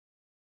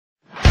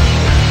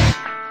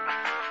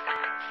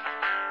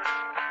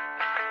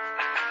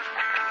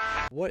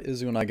What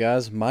is going on,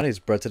 guys? My name is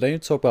Brett. Today I'm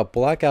going to talk about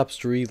Black Ops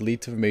 3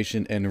 leaked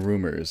information and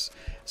rumors.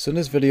 So in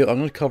this video I'm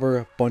going to cover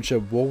a bunch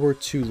of World War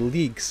II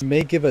leaks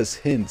may give us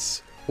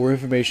hints or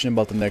information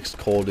about the next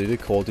Call of Duty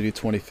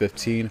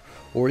 2015,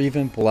 or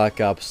even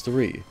Black Ops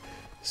 3.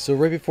 So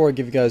right before I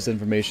give you guys the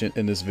information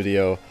in this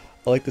video,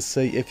 I'd like to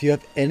say if you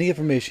have any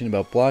information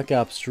about Black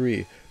Ops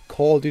 3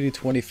 Call of Duty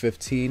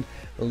 2015,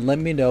 let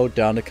me know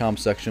down in the comment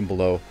section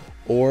below,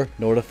 or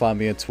notify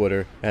me on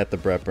Twitter at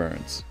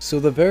TheBrettBurnz. So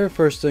the very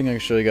first thing I'm going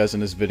to show you guys in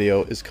this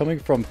video is coming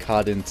from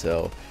COD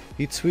Intel.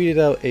 He tweeted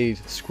out a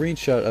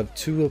screenshot of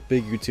two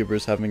big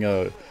YouTubers having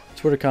a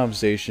Twitter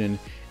conversation,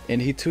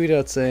 and he tweeted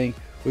out saying,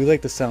 "We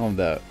like the sound of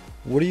that.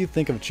 What do you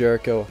think of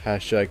Jericho?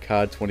 Hashtag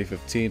COD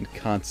 2015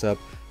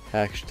 concept.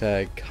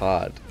 Hashtag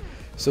COD."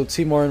 So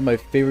T Martin, my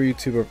favorite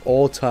YouTuber of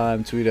all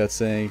time, tweeted out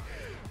saying,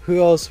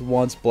 "Who else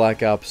wants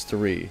Black Ops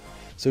 3?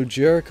 So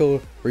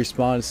Jericho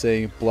responded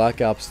saying, "Black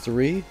Ops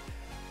 3?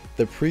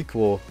 The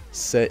prequel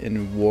set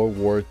in World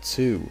War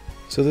II."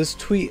 So this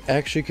tweet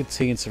actually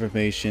contains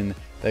information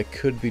that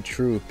could be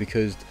true,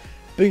 because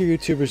bigger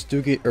YouTubers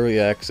do get early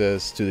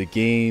access to the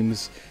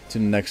games, to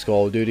the next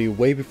Call of Duty,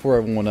 way before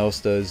everyone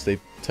else does. They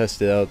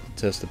test it out,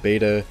 test the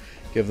beta,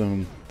 give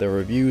them their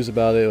reviews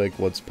about it, like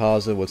what's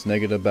positive, what's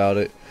negative about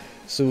it.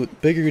 So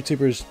bigger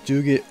YouTubers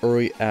do get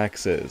early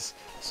access,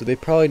 so they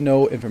probably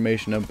know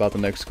information about the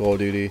next Call of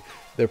Duty.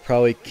 They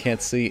probably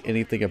can't see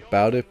anything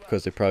about it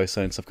because they probably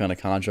signed some kind of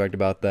contract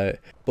about that.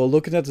 But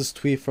looking at this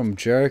tweet from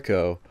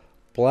Jericho,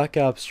 Black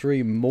Ops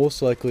 3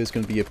 most likely is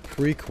going to be a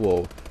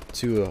prequel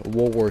to a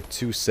World War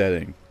II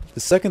setting. The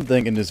second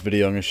thing in this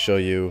video I'm going to show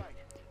you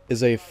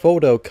is a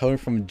photo coming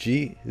from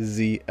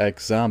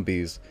GZX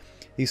Zombies.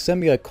 He sent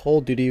me a Call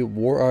of Duty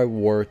World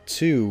War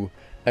II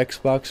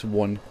Xbox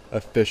One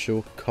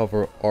official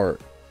cover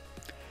art.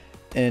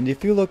 And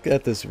if you look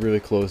at this really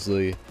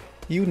closely,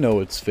 you know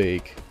it's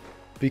fake,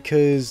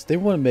 because they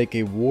want to make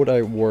a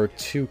World War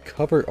II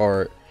cover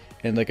art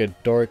in like a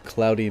dark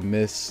cloudy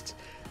mist.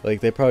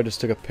 Like they probably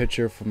just took a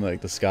picture from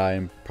like the sky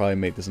and probably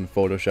made this in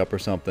Photoshop or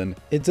something.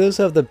 It does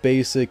have the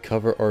basic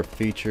cover art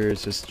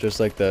features, just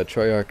like the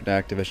Treyarch and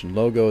Activision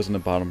logos in the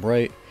bottom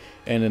right,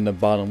 and in the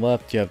bottom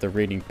left you have the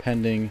rating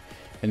pending,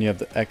 and you have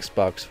the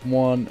Xbox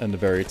One in the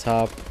very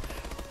top.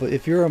 But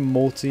if you're a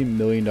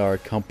multi-million-dollar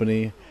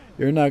company,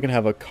 you're not gonna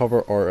have a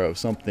cover art of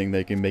something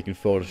they can make in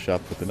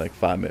Photoshop within like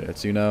 5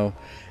 minutes, you know?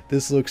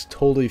 This looks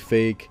totally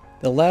fake.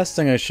 The last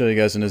thing I show you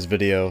guys in this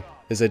video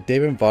is a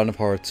David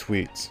Vonnevar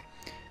tweets.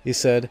 He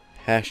said,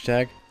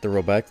 hashtag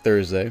Throwback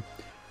Thursday,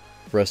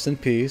 rest in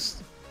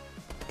peace,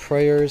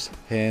 prayers,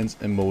 hands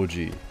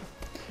emoji.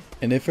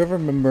 And if you ever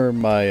remember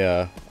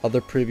my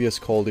other previous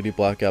Call of Duty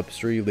Black Ops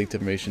 3 leaked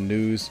information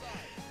news,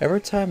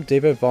 every time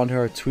David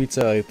Vonnevar tweets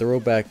out a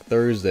Throwback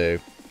Thursday,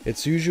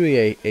 it's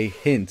usually a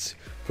hint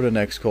for the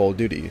next Call of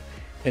Duty.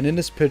 And in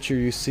this picture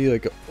you see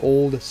like an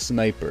old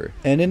sniper,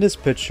 and in this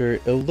picture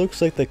it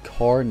looks like the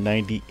Kar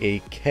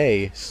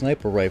 98K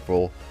sniper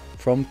rifle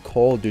from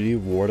Call of Duty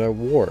World at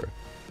War.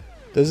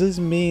 Does this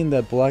mean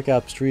that Black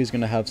Ops 3 is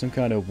going to have some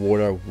kind of World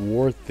at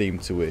War theme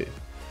to it,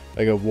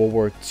 like a World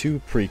War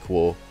II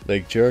prequel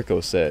like Jericho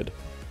said?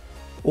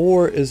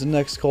 Or is the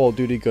next Call of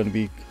Duty going to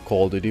be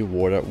Call of Duty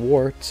World at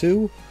War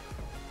 2?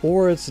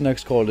 Or is the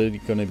next Call of Duty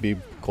going to be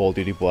Call of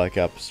Duty Black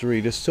Ops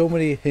 3? There's so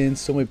many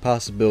hints, so many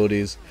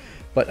possibilities.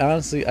 But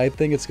honestly, I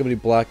think it's going to be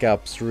Black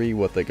Ops 3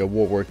 with like a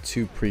World War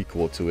II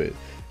prequel to it,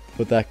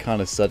 with that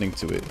kind of setting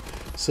to it.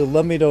 So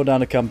let me know down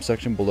in the comment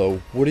section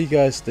below, what do you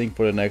guys think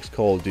for the next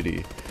Call of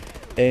Duty?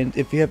 And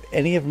if you have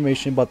any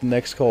information about the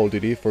next Call of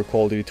Duty for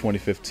Call of Duty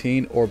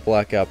 2015 or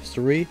Black Ops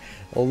 3,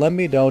 let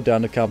me know down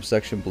in the comment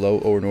section below,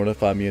 or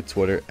notify me on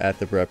Twitter at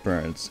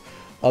TheBrettBurnz.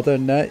 Other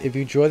than that, if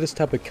you enjoy this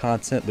type of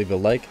content, leave a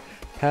like,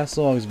 pass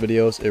along these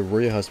videos, it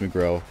really helps me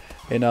grow.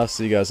 And I'll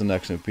see you guys in the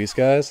next one. Peace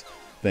guys,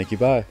 thank you,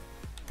 bye.